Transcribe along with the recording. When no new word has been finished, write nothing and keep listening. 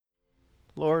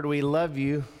Lord, we love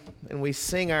you, and we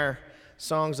sing our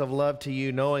songs of love to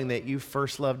you, knowing that you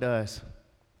first loved us.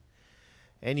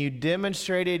 And you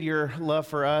demonstrated your love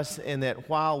for us in that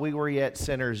while we were yet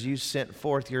sinners, you sent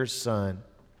forth your Son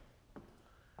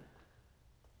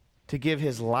to give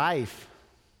his life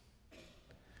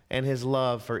and his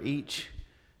love for each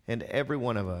and every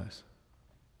one of us.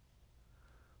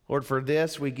 Lord, for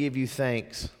this we give you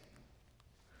thanks.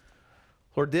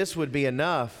 Lord, this would be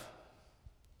enough.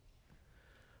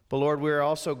 But Lord, we are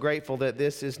also grateful that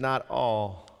this is not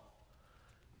all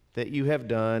that you have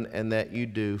done and that you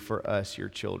do for us, your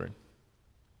children.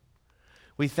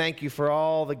 We thank you for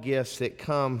all the gifts that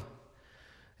come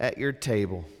at your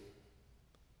table.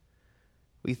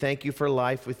 We thank you for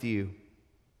life with you.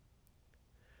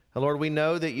 And Lord, we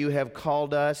know that you have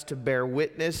called us to bear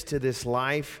witness to this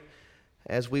life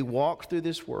as we walk through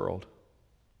this world.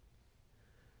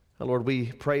 And Lord,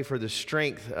 we pray for the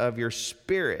strength of your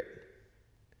Spirit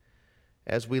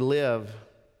as we live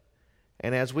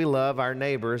and as we love our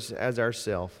neighbors as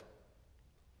ourselves.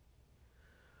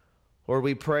 Lord,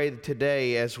 we pray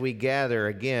today as we gather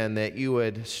again that you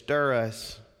would stir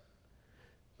us,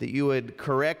 that you would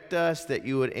correct us, that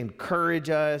you would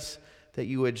encourage us, that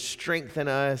you would strengthen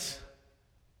us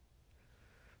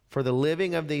for the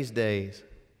living of these days.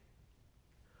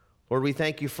 Lord, we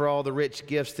thank you for all the rich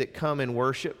gifts that come in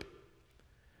worship.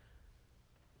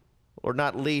 Lord,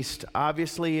 not least,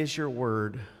 obviously, is your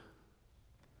word.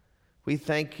 We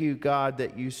thank you, God,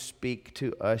 that you speak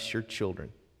to us, your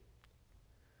children.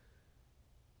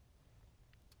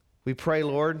 We pray,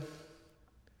 Lord,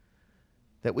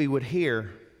 that we would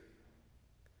hear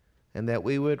and that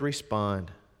we would respond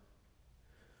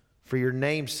for your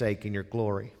name's sake and your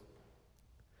glory.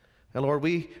 And Lord,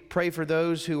 we pray for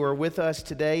those who are with us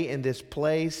today in this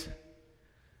place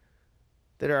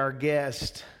that are our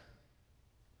guests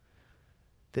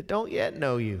that don't yet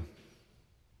know you.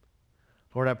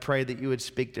 Lord, I pray that you would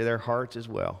speak to their hearts as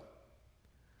well.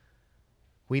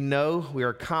 We know, we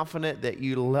are confident that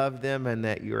you love them and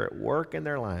that you're at work in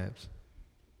their lives.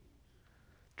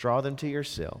 Draw them to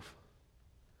yourself.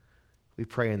 We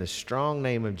pray in the strong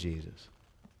name of Jesus,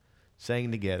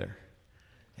 saying together,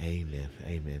 amen,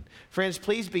 amen. Friends,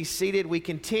 please be seated. We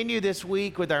continue this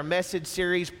week with our message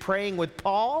series, Praying with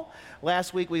Paul.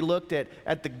 Last week we looked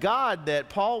at the God that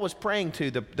Paul was praying to,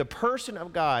 the person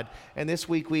of God. And this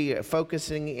week we are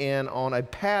focusing in on a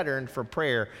pattern for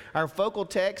prayer. Our focal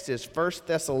text is 1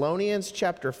 Thessalonians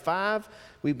chapter 5.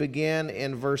 We begin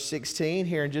in verse 16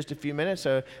 here in just a few minutes.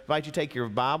 So I invite you to take your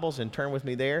Bibles and turn with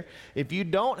me there. If you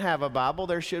don't have a Bible,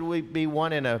 there should be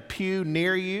one in a pew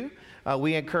near you.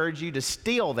 We encourage you to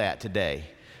steal that today.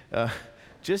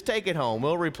 Just take it home.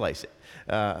 We'll replace it.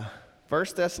 1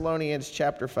 Thessalonians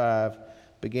chapter 5,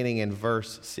 beginning in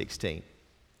verse 16.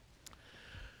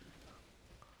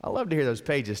 I love to hear those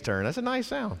pages turn. That's a nice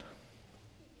sound.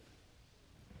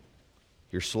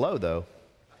 You're slow, though.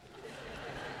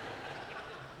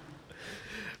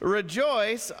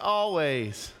 Rejoice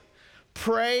always.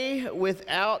 Pray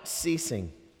without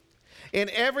ceasing. In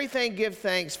everything give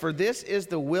thanks, for this is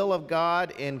the will of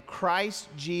God in Christ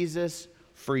Jesus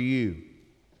for you.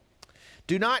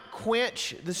 Do not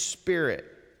quench the Spirit.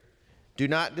 Do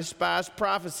not despise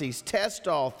prophecies. Test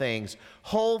all things.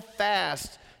 Hold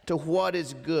fast to what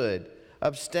is good.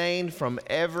 Abstain from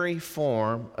every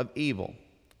form of evil.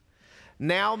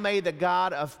 Now may the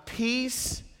God of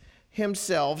peace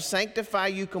himself sanctify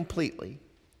you completely,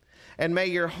 and may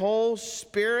your whole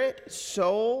spirit,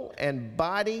 soul, and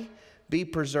body be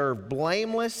preserved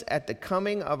blameless at the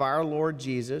coming of our Lord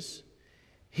Jesus.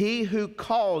 He who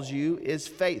calls you is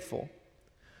faithful,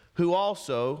 who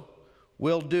also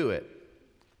will do it.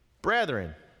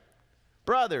 Brethren,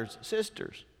 brothers,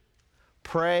 sisters,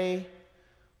 pray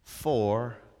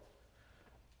for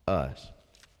us.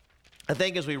 I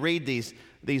think as we read these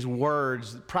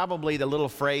words, probably the little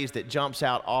phrase that jumps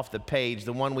out off the page,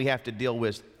 the one we have to deal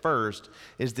with first,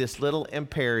 is this little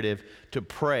imperative to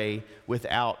pray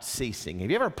without ceasing.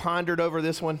 Have you ever pondered over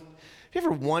this one? Have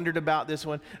you ever wondered about this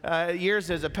one?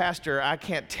 Years as a pastor, I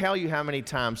can't tell you how many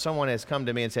times someone has come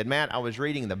to me and said, Matt, I was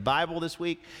reading the Bible this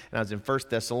week, and I was in 1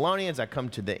 Thessalonians. I come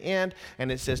to the end,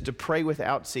 and it says to pray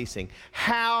without ceasing.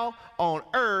 How on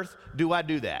earth do I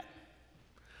do that?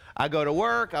 I go to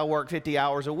work. I work 50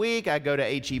 hours a week. I go to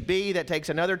HEB. That takes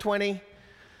another 20.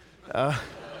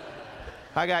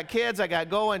 I got kids. I got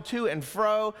going to and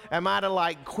fro. Am I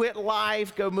to quit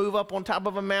life, go move up on top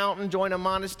of a mountain, join a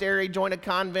monastery, join a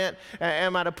convent?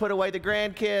 Am I to put away the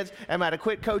grandkids? Am I to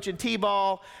quit coaching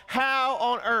T-ball? How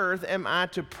on earth am I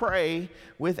to pray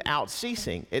without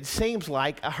ceasing? It seems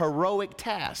like a heroic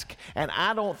task, and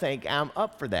I don't think I'm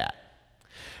up for that.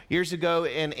 Years ago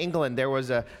in England, there was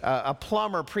a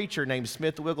plumber preacher named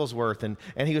Smith Wigglesworth, and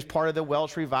he was part of the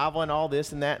Welsh revival and all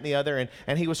this and that and the other,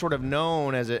 and he was sort of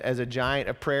known as a giant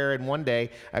of prayer. And one day,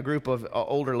 a group of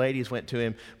older ladies went to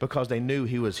him because they knew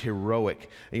he was heroic.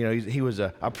 You know, he was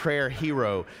a prayer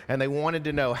hero, and they wanted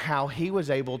to know how he was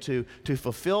able to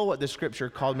fulfill what the Scripture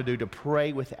called him to do, to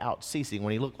pray without ceasing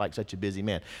when he looked like such a busy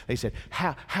man. They said,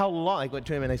 how long? They went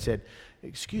to him and they said,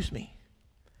 excuse me,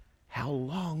 how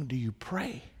long do you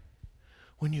pray?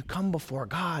 When you come before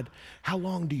God, how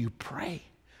long do you pray?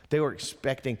 They were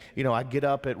expecting, I get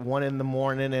up at 1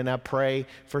 a.m. and I pray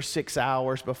for 6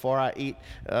 hours before I eat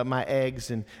my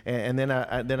eggs, and then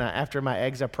after my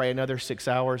eggs I pray another 6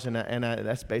 hours, and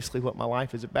that's basically what my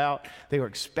life is about. They were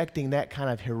expecting that kind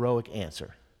of heroic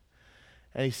answer.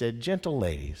 And he said, gentle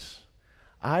ladies,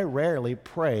 I rarely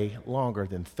pray longer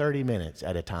than 30 minutes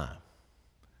at a time.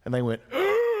 And they went,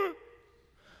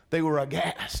 they were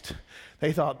aghast.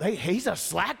 They thought, he's a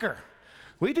slacker.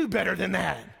 We do better than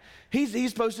that. He's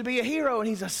supposed to be a hero, and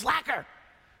he's a slacker.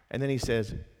 And then he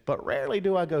says, but rarely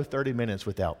do I go 30 minutes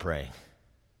without praying.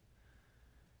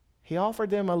 He offered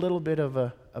them a little bit of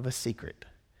a secret.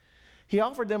 He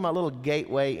offered them a little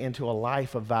gateway into a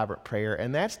life of vibrant prayer,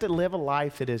 and that's to live a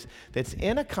life that's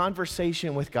in a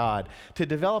conversation with God, to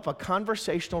develop a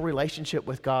conversational relationship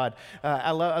with God.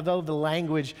 I love the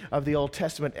language of the Old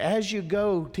Testament. As you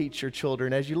go, teach your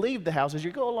children. As you leave the house, as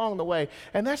you go along the way.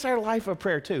 And that's our life of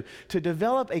prayer too, to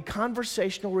develop a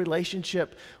conversational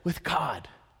relationship with God.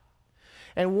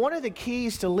 And one of the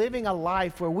keys to living a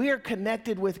life where we are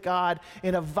connected with God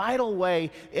in a vital way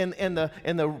in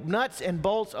the nuts and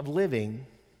bolts of living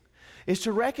is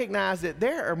to recognize that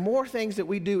there are more things that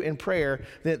we do in prayer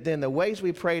than the ways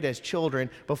we prayed as children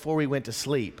before we went to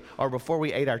sleep or before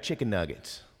we ate our chicken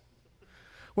nuggets.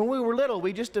 When we were little,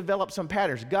 we just developed some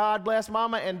patterns. God bless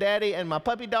Mama and Daddy and my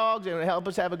puppy dogs, and help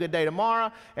us have a good day tomorrow.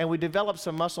 And we developed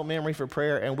some muscle memory for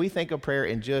prayer, and we think of prayer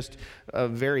in just a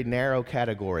very narrow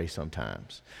category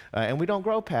sometimes. And we don't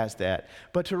grow past that.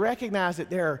 But to recognize that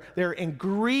there are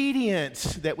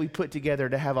ingredients that we put together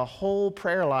to have a whole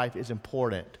prayer life is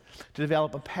important. To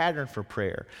develop a pattern for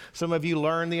prayer. Some of you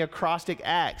learn the acrostic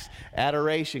acts: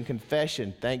 adoration,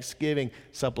 confession, thanksgiving,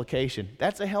 supplication.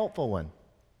 That's a helpful one.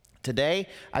 Today,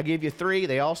 I give you 3.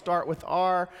 They all start with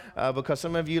R because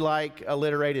some of you like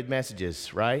alliterated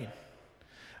messages, right?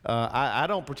 I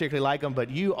don't particularly like them, but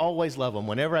you always love them.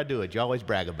 Whenever I do it, you always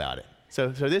brag about it. So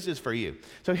this is for you.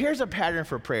 So here's a pattern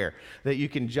for prayer that you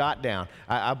can jot down.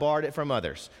 I borrowed it from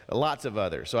others, lots of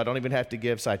others, so I don't even have to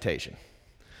give citation.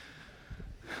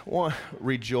 1,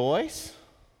 rejoice,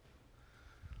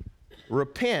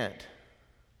 repent,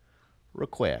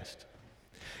 request.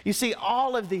 You see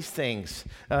all of these things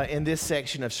in this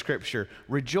section of Scripture: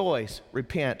 rejoice,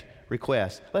 repent,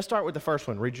 request. Let's start with the first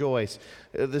one, rejoice.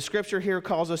 The Scripture here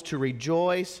calls us to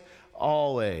rejoice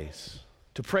always,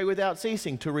 to pray without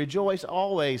ceasing, to rejoice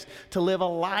always, to live a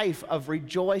life of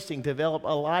rejoicing, develop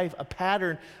a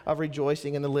pattern of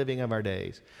rejoicing in the living of our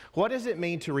days. What does it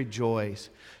mean to rejoice?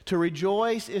 To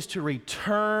rejoice is to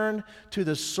return to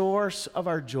the source of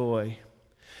our joy.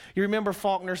 You remember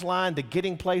Faulkner's line, the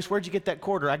getting place? Where'd you get that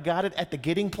quarter? I got it at the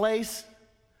getting place.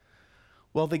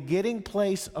 Well, the getting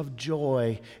place of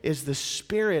joy is the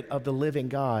Spirit of the living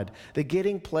God. The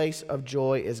getting place of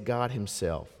joy is God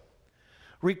Himself.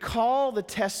 Recall the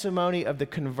testimony of the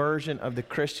conversion of the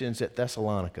Christians at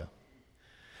Thessalonica.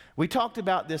 We talked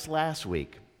about this last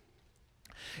week.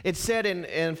 It said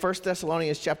in 1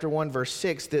 Thessalonians chapter 1, verse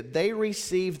 6, that they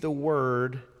received the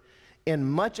word in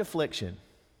much affliction.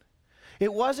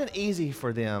 It wasn't easy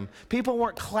for them. People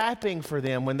weren't clapping for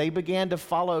them when they began to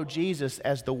follow Jesus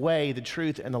as the way, the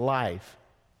truth, and the life.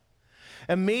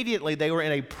 Immediately, they were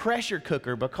in a pressure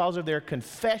cooker because of their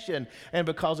confession and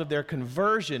because of their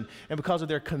conversion and because of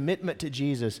their commitment to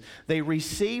Jesus. They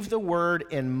received the word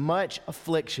in much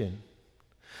affliction.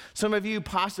 Some of you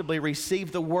possibly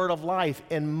received the word of life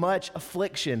in much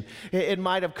affliction. It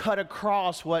might have cut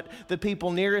across what the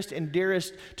people nearest and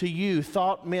dearest to you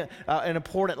thought meant an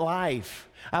important life.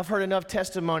 I've heard enough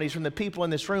testimonies from the people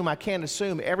in this room. I can't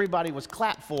assume everybody was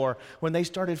clapped for when they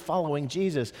started following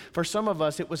Jesus. For some of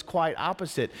us, it was quite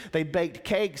opposite. They baked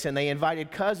cakes and they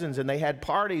invited cousins and they had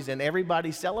parties and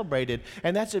everybody celebrated.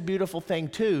 And that's a beautiful thing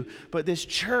too. But this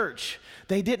church,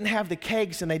 they didn't have the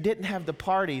cakes and they didn't have the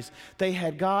parties. They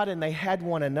had God and they had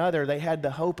one another. They had the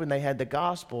hope and they had the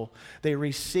gospel. They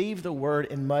received the word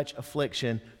in much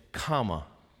affliction, comma.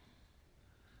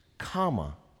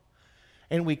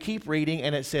 And we keep reading,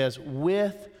 and it says,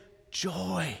 with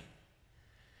joy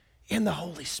in the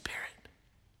Holy Spirit.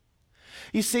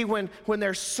 You see, when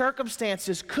their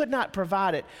circumstances could not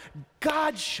provide it,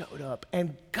 God showed up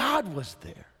and God was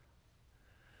there.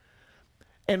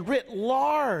 And writ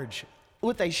large,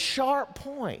 with a sharp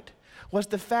point, was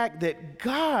the fact that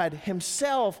God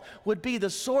himself would be the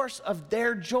source of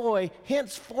their joy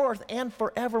henceforth and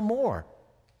forevermore.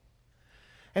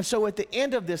 And so at the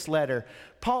end of this letter,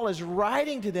 Paul is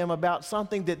writing to them about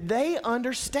something that they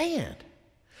understand.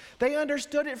 They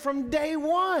understood it from day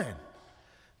one,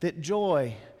 that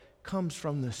joy comes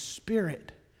from the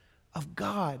Spirit of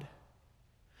God.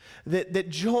 That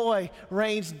joy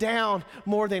rains down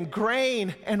more than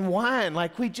grain and wine,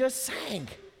 like we just sang.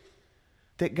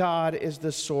 That God is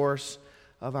the source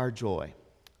of our joy.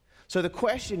 So the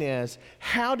question is,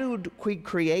 how do we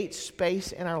create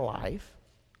space in our life?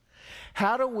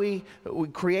 How do we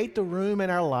create the room in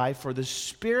our life for the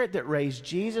Spirit that raised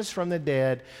Jesus from the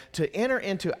dead to enter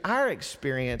into our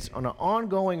experience on an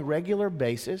ongoing, regular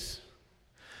basis,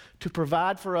 to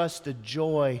provide for us the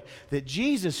joy that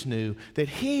Jesus knew, that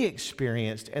he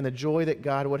experienced, and the joy that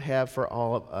God would have for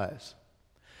all of us?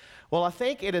 Well, I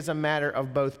think it is a matter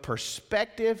of both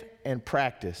perspective and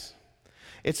practice.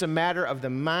 It's a matter of the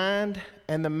mind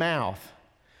and the mouth.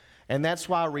 And that's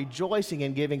why rejoicing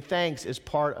and giving thanks is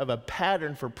part of a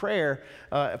pattern for prayer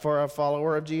for a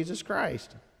follower of Jesus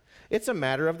Christ. It's a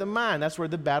matter of the mind. That's where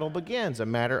the battle begins, a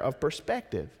matter of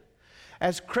perspective.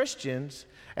 As Christians,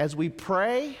 as we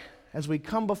pray, as we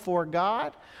come before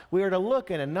God, we are to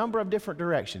look in a number of different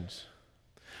directions.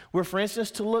 We're, for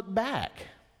instance, to look back.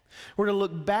 We're to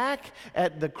look back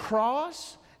at the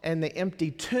cross and the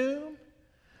empty tomb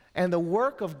and the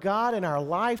work of God in our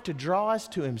life to draw us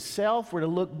to himself. We're to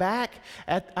look back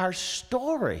at our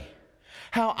story,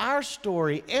 how our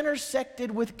story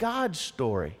intersected with God's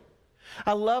story.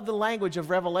 I love the language of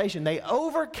Revelation. They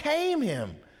overcame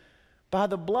him by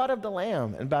the blood of the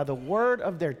Lamb and by the word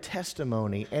of their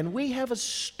testimony. And we have a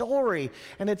story,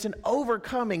 and it's an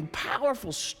overcoming,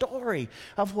 powerful story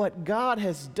of what God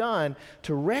has done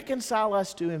to reconcile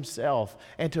us to himself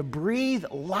and to breathe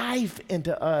life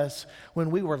into us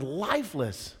when we were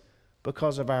lifeless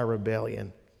because of our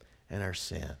rebellion and our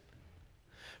sin.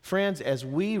 Friends, as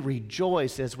we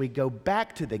rejoice, as we go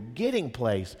back to the getting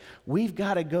place, we've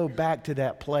got to go back to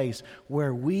that place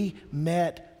where we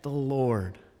met the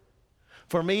Lord.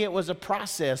 For me, it was a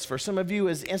process. For some of you, it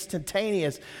was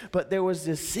instantaneous. But there was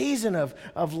this season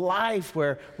of life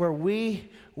where we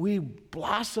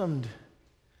blossomed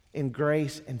in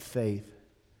grace and faith.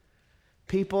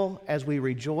 People, as we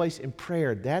rejoice in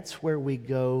prayer, that's where we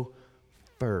go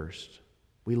first.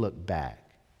 We look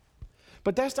back.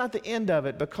 But that's not the end of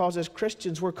it, because as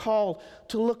Christians, we're called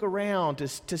to look around,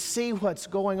 to see what's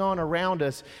going on around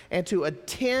us, and to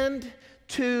attend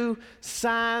to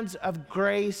signs of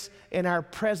grace in our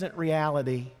present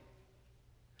reality.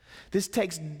 This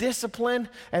takes discipline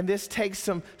and this takes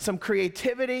some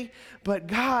creativity, but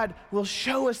God will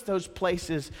show us those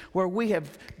places where we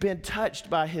have been touched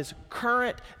by his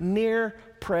current near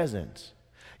presence.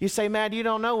 You say, "Man, you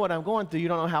don't know what I'm going through. You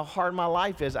don't know how hard my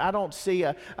life is. I don't see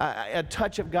a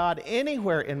touch of God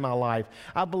anywhere in my life."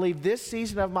 I believe this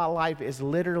season of my life is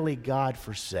literally God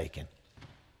forsaken.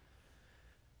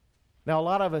 Now, a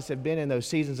lot of us have been in those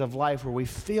seasons of life where we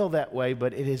feel that way,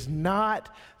 but it is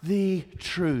not the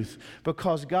truth,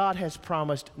 because God has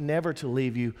promised never to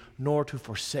leave you nor to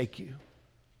forsake you.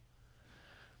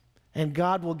 And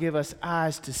God will give us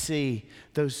eyes to see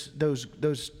those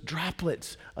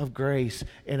droplets of grace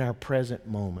in our present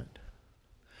moment.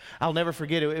 I'll never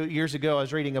forget it. Years ago, I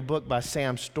was reading a book by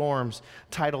Sam Storms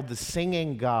titled The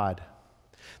Singing God.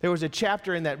 There was a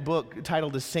chapter in that book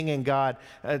titled The Singing God,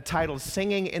 titled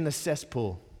Singing in the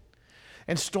Cesspool.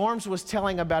 And Storms was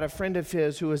telling about a friend of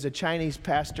his who was a Chinese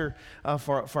pastor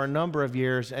for a number of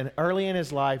years. And early in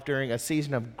his life, during a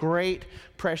season of great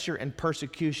pressure and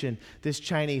persecution, this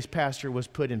Chinese pastor was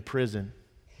put in prison.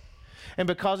 And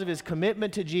because of his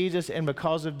commitment to Jesus and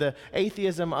because of the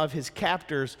atheism of his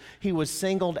captors, he was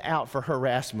singled out for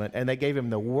harassment. And they gave him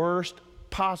the worst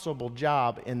possible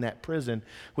job in that prison,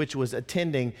 which was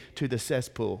attending to the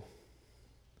cesspool.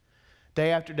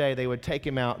 Day after day, they would take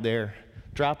him out there,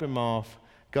 drop him off,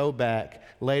 go back,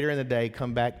 later in the day,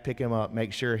 come back, pick him up,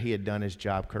 make sure he had done his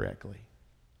job correctly.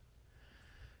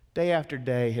 Day after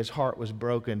day, his heart was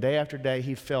broken. Day after day,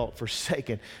 he felt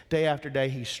forsaken. Day after day,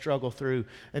 he struggled through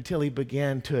until he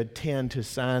began to attend to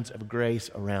signs of grace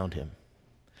around him.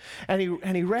 And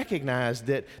he recognized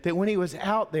that when he was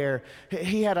out there,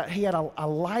 he had a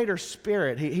lighter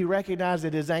spirit. He recognized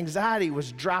that his anxiety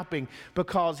was dropping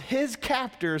because his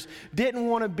captors didn't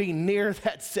want to be near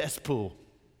that cesspool.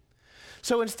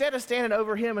 So instead of standing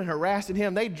over him and harassing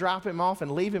him, they drop him off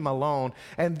and leave him alone.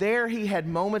 And there he had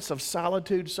moments of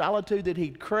solitude that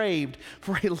he'd craved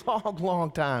for a long,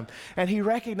 long time. And he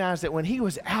recognized that when he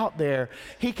was out there,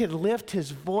 he could lift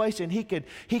his voice and he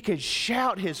could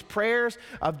shout his prayers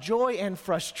of joy and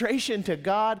frustration to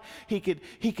God. He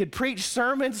could preach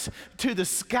sermons to the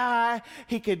sky.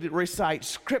 He could recite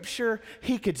scripture.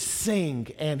 He could sing.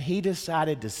 And he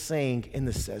decided to sing in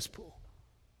the cesspool.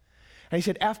 And he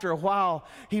said, after a while,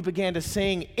 he began to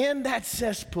sing, in that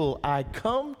cesspool, I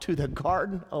come to the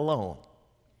garden alone,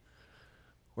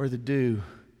 where the dew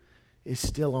is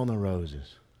still on the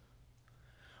roses.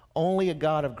 Only a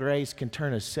God of grace can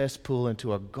turn a cesspool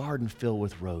into a garden filled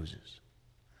with roses.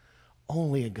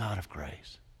 Only a God of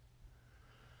grace.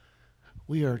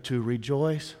 We are to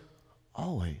rejoice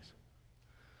always,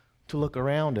 to look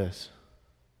around us,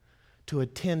 to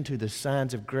attend to the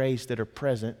signs of grace that are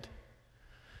present,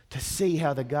 to see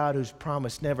how the God who's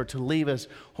promised never to leave us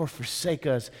or forsake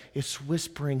us is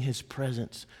whispering his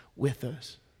presence with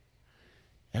us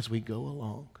as we go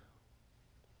along.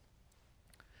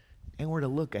 And we're to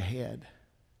look ahead.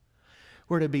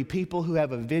 We're to be people who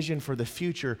have a vision for the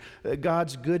future,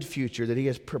 God's good future that he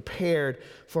has prepared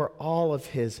for all of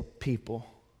his people.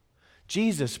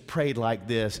 Jesus prayed like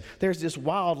this. There's this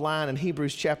wild line in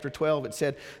Hebrews chapter 12. It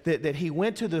said that he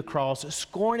went to the cross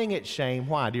scorning its shame.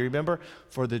 Why? Do you remember?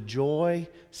 For the joy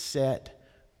set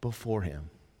before him.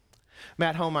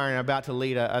 Matt Homeyer and I are about to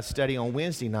lead a study on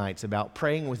Wednesday nights about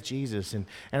praying with Jesus. And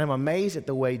I'm amazed at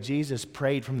the way Jesus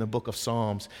prayed from the book of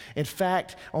Psalms. In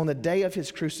fact, on the day of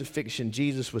his crucifixion,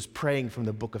 Jesus was praying from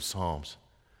the book of Psalms.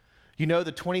 You know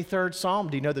the 23rd Psalm?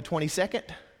 Do you know the 22nd?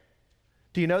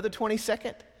 Do you know the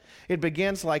 22nd? It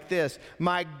begins like this: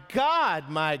 my God,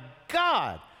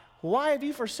 why have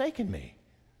you forsaken me?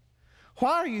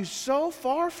 Why are you so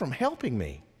far from helping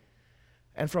me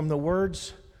and from the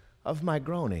words of my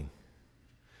groaning?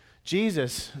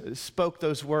 Jesus spoke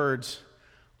those words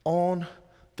on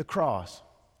the cross.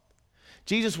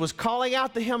 Jesus was calling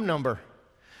out the hymn number.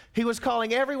 He was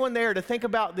calling everyone there to think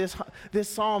about this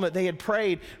psalm that they had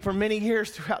prayed for many years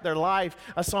throughout their life,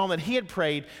 a psalm that he had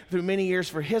prayed through many years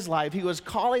for his life. He was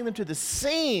calling them to the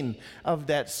scene of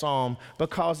that psalm,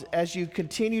 because as you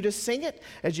continue to sing it,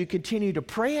 as you continue to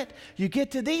pray it, you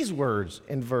get to these words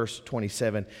in verse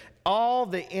 27. All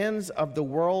the ends of the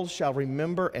world shall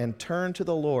remember and turn to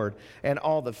the Lord, and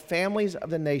all the families of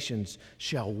the nations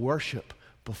shall worship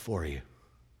before you.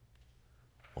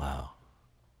 Wow.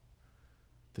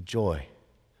 The joy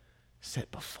set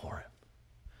before him.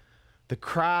 The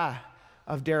cry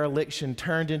of dereliction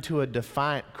turned into a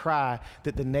defiant cry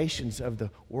that the nations of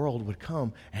the world would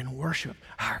come and worship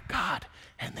our God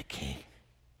and the King.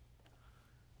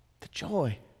 The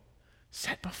joy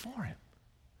set before him.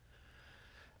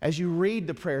 As you read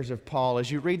the prayers of Paul, as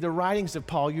you read the writings of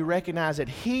Paul, you recognize that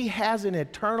he has an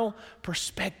eternal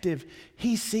perspective.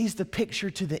 He sees the picture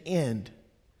to the end.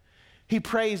 He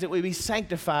prays that we be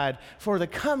sanctified for the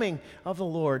coming of the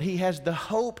Lord. He has the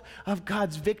hope of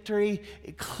God's victory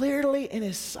clearly in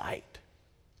his sight.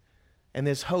 And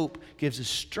this hope gives us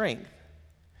strength,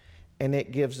 and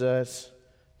it gives us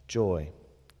joy.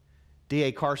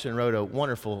 D.A. Carson wrote a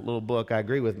wonderful little book. I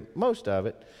agree with most of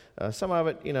it. Some of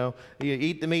it, you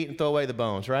eat the meat and throw away the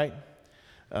bones, right?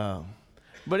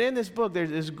 But in this book, there's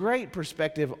this great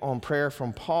perspective on prayer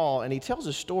from Paul, and he tells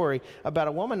a story about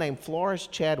a woman named Florence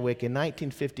Chadwick in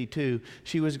 1952.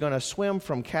 She was going to swim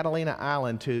from Catalina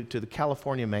Island to the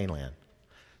California mainland.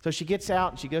 So she gets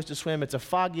out and she goes to swim. It's a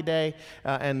foggy day,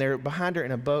 and they're behind her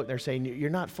in a boat. They're saying, "You're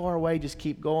not far away, just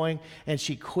keep going." And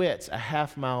she quits a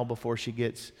half mile before she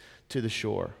gets to the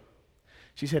shore.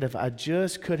 She said, "If I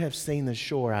just could have seen the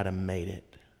shore, I'd have made it."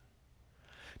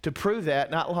 To prove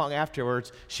that, not long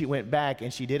afterwards, she went back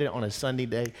and she did it on a Sunday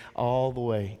day all the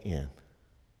way in.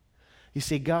 You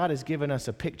see, God has given us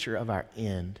a picture of our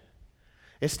end.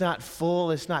 It's not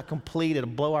full, it's not complete, it'll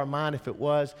blow our mind if it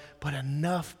was, but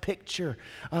enough picture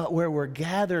where we're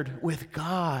gathered with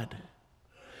God.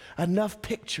 Enough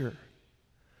picture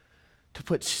to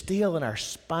put steel in our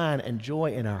spine and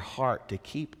joy in our heart to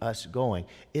keep us going.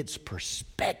 It's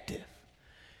perspective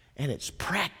and it's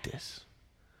practice.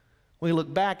 We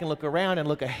look back and look around and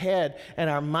look ahead, and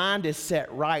our mind is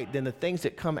set right, then the things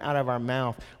that come out of our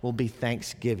mouth will be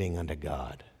thanksgiving unto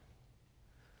God.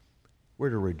 We're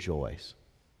to rejoice.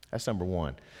 That's number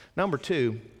one. Number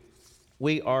two,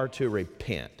 we are to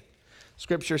repent.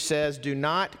 Scripture says, do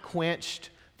not quench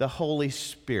the Holy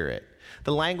Spirit.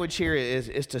 The language here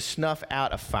is to snuff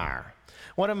out a fire.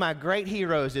 One of my great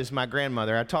heroes is my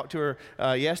grandmother. I talked to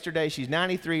her yesterday. She's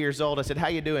 93 years old. I said, "How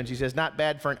you doing?" She says, "Not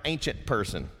bad for an ancient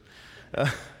person."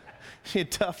 She's a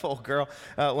tough old girl.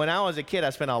 When I was a kid,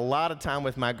 I spent a lot of time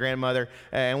with my grandmother,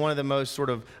 and one of the most sort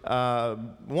of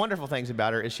wonderful things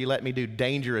about her is she let me do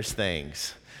dangerous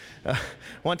things.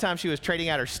 One time she was trading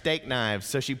out her steak knives,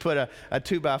 so she put a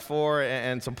 2x4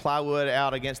 and some plywood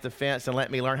out against the fence and let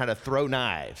me learn how to throw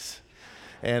knives.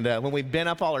 And when we bent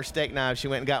up all her steak knives, she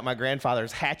went and got my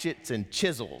grandfather's hatchets and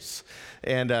chisels.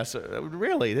 And so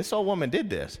really, this old woman did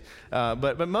this.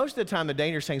 But most of the time, the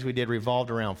dangerous things we did revolved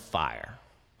around fire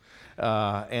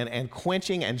and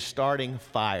quenching and starting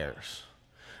fires.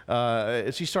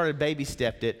 She started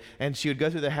baby-stepped it, and she would go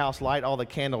through the house, light all the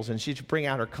candles, and she'd bring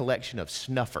out her collection of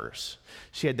snuffers.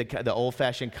 She had the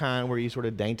old-fashioned kind where you sort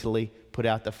of daintily put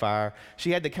out the fire.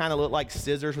 She had the kind that looked like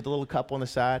scissors with a little cup on the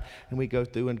side, and we'd go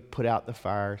through and put out the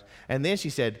fires. And then she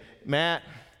said, Matt,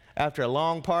 after a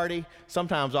long party,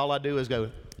 sometimes all I do is go,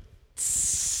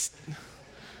 tss.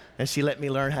 And she let me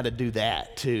learn how to do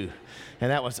that, too.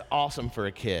 And that was awesome for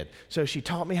a kid. So she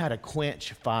taught me how to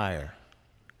quench fire.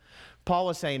 Paul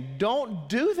was saying, don't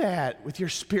do that with your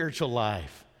spiritual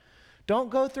life.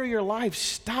 Don't go through your life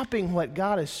stopping what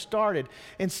God has started.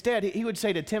 Instead, he would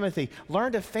say to Timothy,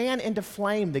 learn to fan into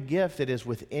flame the gift that is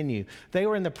within you. They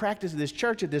were in the practice of this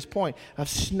church at this point of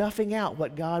snuffing out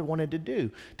what God wanted to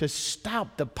do, to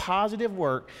stop the positive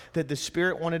work that the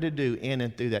Spirit wanted to do in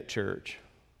and through that church.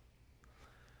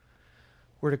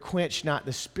 We're to quench not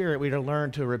the Spirit. We're to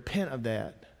learn to repent of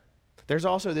that. There's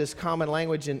also this common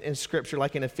language in Scripture,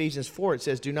 like in Ephesians 4, it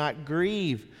says, do not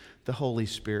grieve the Holy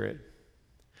Spirit.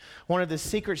 One of the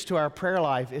secrets to our prayer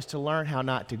life is to learn how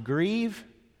not to grieve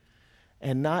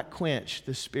and not quench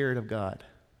the Spirit of God.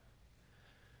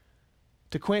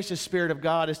 To quench the Spirit of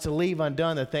God is to leave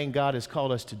undone the thing God has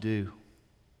called us to do,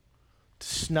 to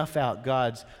snuff out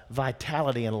God's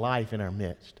vitality and life in our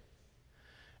midst.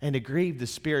 And to grieve the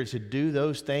Spirit is to do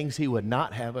those things He would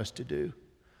not have us to do.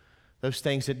 Those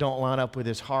things that don't line up with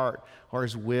His heart or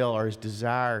His will or His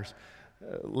desires,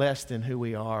 less than who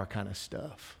we are kind of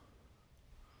stuff.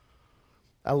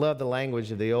 I love the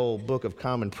language of the old Book of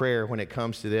Common Prayer when it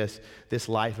comes to this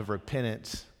life of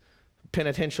repentance.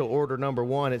 Penitential order number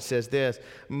 1, it says this,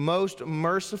 most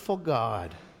merciful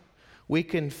God, we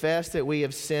confess that we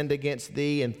have sinned against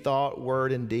Thee in thought,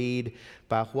 word, and deed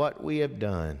by what we have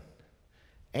done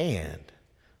and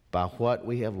by what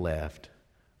we have left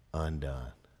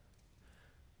undone.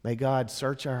 May God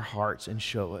search our hearts and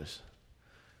show us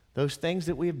those things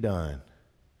that we have done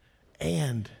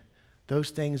and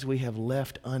those things we have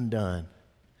left undone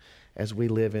as we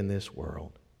live in this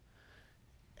world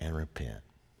and repent.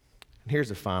 And here's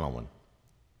the final one.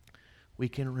 We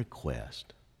can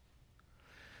request.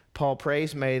 Paul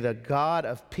prays, may the God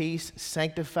of peace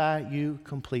sanctify you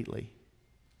completely.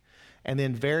 And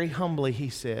then very humbly he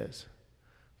says,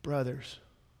 brothers,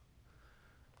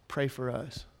 pray for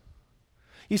us.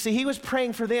 You see, he was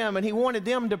praying for them, and he wanted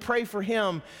them to pray for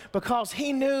him because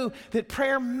he knew that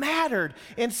prayer mattered.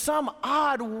 In some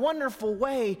odd, wonderful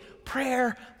way,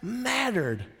 prayer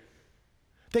mattered.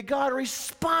 That God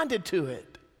responded to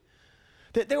it.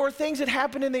 That there were things that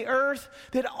happened in the earth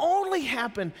that only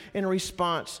happened in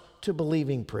response to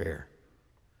believing prayer.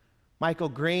 Michael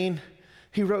Green,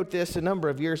 he wrote this a number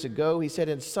of years ago. He said,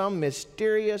 in some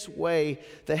mysterious way,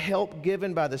 the help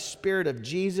given by the Spirit of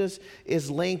Jesus is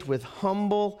linked with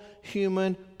humble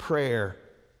human prayer.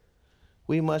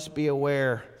 We must be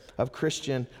aware of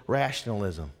Christian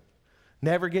rationalism.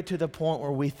 Never get to the point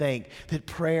where we think that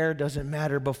prayer doesn't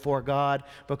matter before God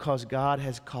because God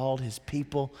has called His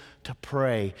people to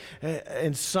pray.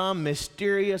 In some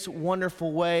mysterious,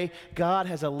 wonderful way, God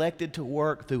has elected to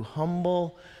work through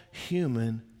humble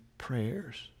human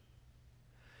prayers.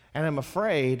 And I'm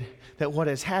afraid that what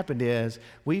has happened is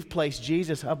we've placed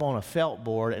Jesus up on a felt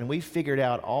board and we've figured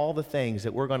out all the things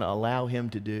that we're going to allow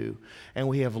Him to do. And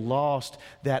we have lost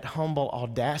that humble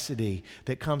audacity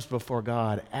that comes before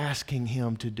God, asking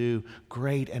Him to do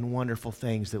great and wonderful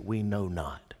things that we know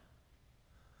not.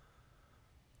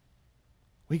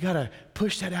 We got to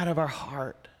push that out of our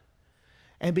heart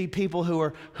and be people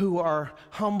who are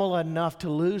humble enough to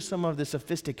lose some of the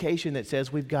sophistication that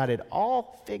says we've got it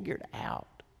all figured out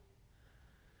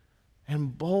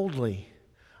and boldly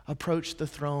approach the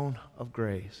throne of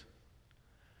grace.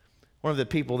 One of the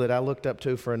people that I looked up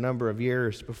to for a number of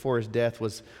years before his death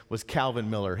was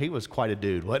Calvin Miller. He was quite a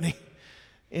dude, wasn't he?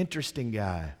 Interesting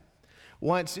guy.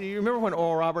 Once, you remember when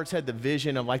Oral Roberts had the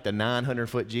vision of like the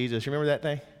 900-foot Jesus? You remember that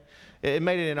thing? It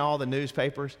made it in all the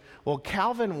newspapers. Well,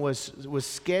 Calvin was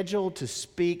scheduled to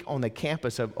speak on the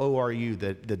campus of ORU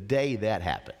the day that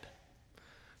happened.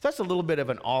 So that's a little bit of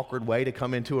an awkward way to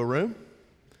come into a room.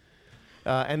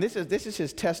 And this is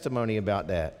his testimony about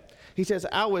that. He says,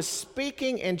 I was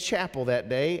speaking in chapel that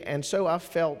day, and so I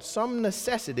felt some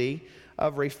necessity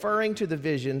of referring to the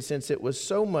vision since it was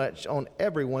so much on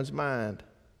everyone's mind.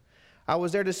 I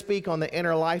was there to speak on the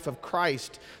inner life of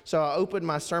Christ, so I opened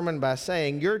my sermon by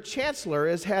saying, your chancellor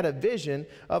has had a vision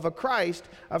of a Christ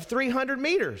of 300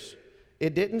 meters.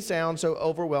 It didn't sound so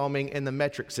overwhelming in the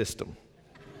metric system.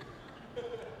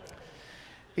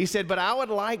 He said, but I would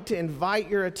like to invite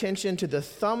your attention to the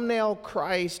thumbnail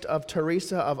Christ of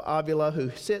Teresa of Avila, who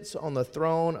sits on the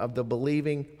throne of the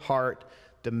believing heart,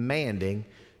 demanding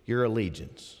your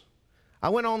allegiance. I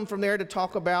went on from there to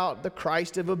talk about the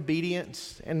Christ of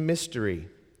obedience and mystery.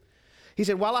 He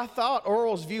said, while I thought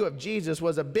Oral's view of Jesus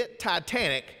was a bit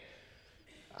Titanic,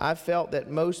 I felt that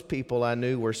most people I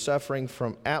knew were suffering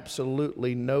from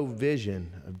absolutely no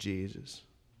vision of Jesus.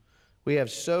 We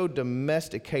have so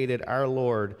domesticated our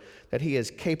Lord that he is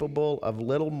capable of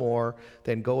little more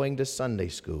than going to Sunday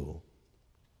school.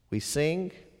 We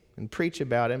sing and preach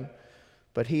about him,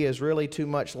 but he is really too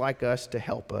much like us to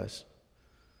help us.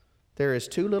 There is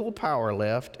too little power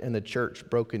left in the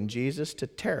church-broken Jesus to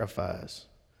terrify us.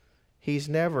 He's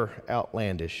never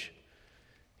outlandish.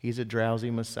 He's a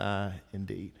drowsy Messiah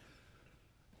indeed.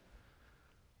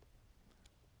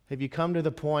 Have you come to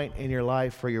the point in your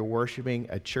life where you're worshiping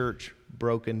a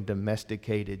church-broken,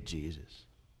 domesticated Jesus?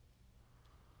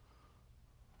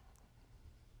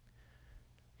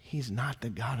 He's not the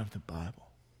God of the Bible.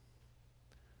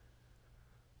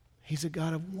 He's a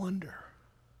God of wonder.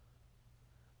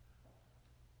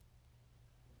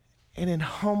 And in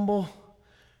humble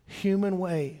human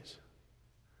ways,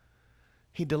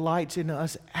 he delights in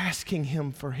us asking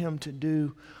him for him to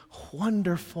do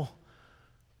wonderful,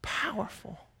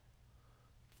 powerful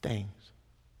things.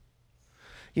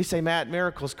 You say, Matt,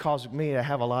 miracles cause me to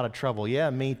have a lot of trouble. Yeah,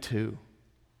 me too.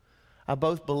 I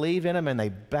both believe in them and they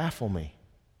baffle me.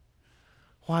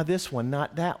 Why this one,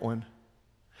 not that one?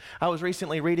 I was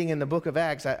recently reading in the book of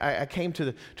Acts. I came to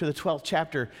the 12th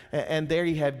chapter, and there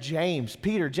you have James,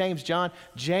 Peter, James, John.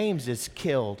 James is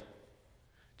killed.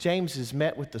 James is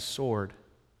met with the sword.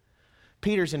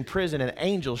 Peter's in prison, and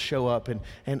angels show up,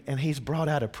 and he's brought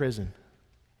out of prison.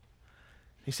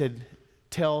 He said,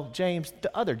 tell James,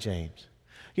 the other James.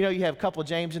 You know, you have a couple of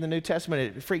James in the New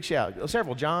Testament. It freaks you out.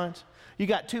 Several Johns. You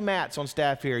got two Matts on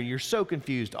staff here. You're so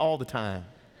confused all the time.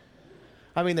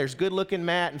 I mean, there's good-looking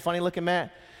Matt and funny-looking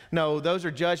Matt. No, those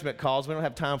are judgment calls. We don't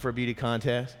have time for a beauty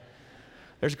contest.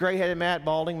 There's gray-headed Matt,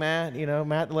 balding Matt, you know,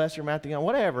 Matt the Lesser, Matt the Young,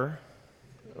 whatever.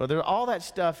 Well, there's all that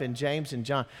stuff in James and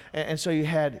John. And so you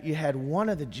had one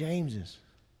of the Jameses.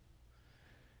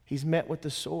 He's met with the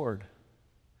sword.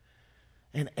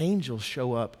 And angels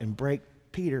show up and break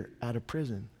Peter out of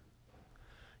prison.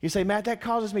 You say, Matt, that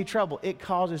causes me trouble. It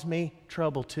causes me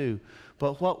trouble too.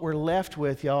 But what we're left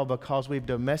with, y'all, because we've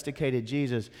domesticated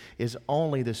Jesus, is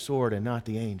only the sword and not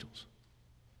the angels.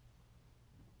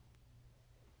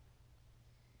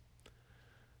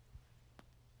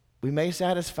 We may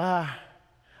satisfy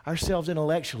ourselves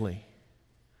intellectually,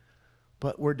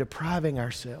 but we're depriving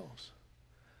ourselves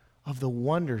of the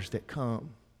wonders that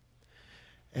come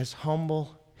as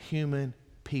humble human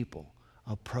people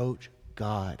approach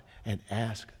God and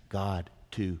ask God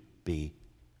to be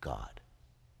God.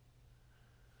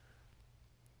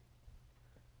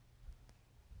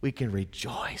 We can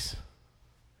rejoice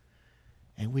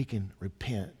and we can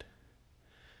repent.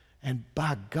 And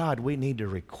by God, we need to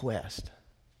request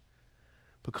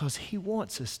because he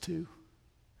wants us to.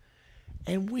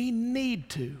 And we need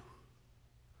to.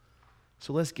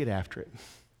 So let's get after it.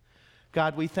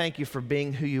 God, we thank you for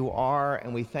being who you are,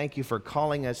 and we thank you for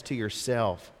calling us to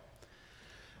yourself.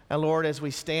 And Lord, as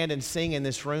we stand and sing in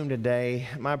this room today,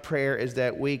 my prayer is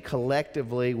that we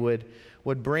collectively would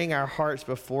bring our hearts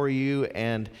before you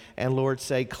and Lord,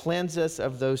 say, cleanse us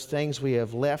of those things we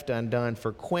have left undone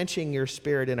for quenching your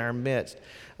spirit in our midst.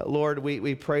 Lord,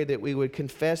 we pray that we would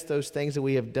confess those things that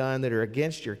we have done that are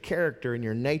against your character and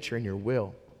your nature and your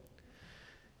will.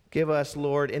 Give us,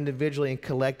 Lord, individually and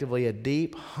collectively a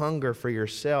deep hunger for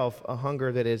yourself, a hunger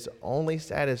that is only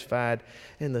satisfied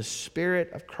in the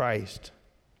Spirit of Christ.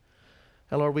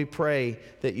 And Lord, we pray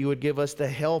that you would give us the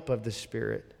help of the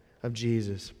Spirit of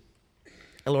Jesus.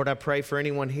 And Lord, I pray for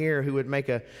anyone here who would make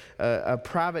a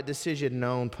private decision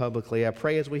known publicly. I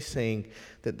pray as we sing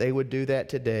that they would do that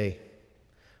today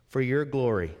for your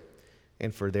glory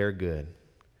and for their good.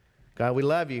 God, we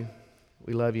love you.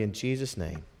 We love you in Jesus'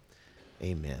 name.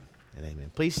 Amen and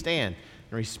amen. Please stand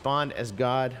and respond as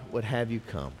God would have you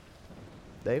come.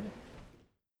 David?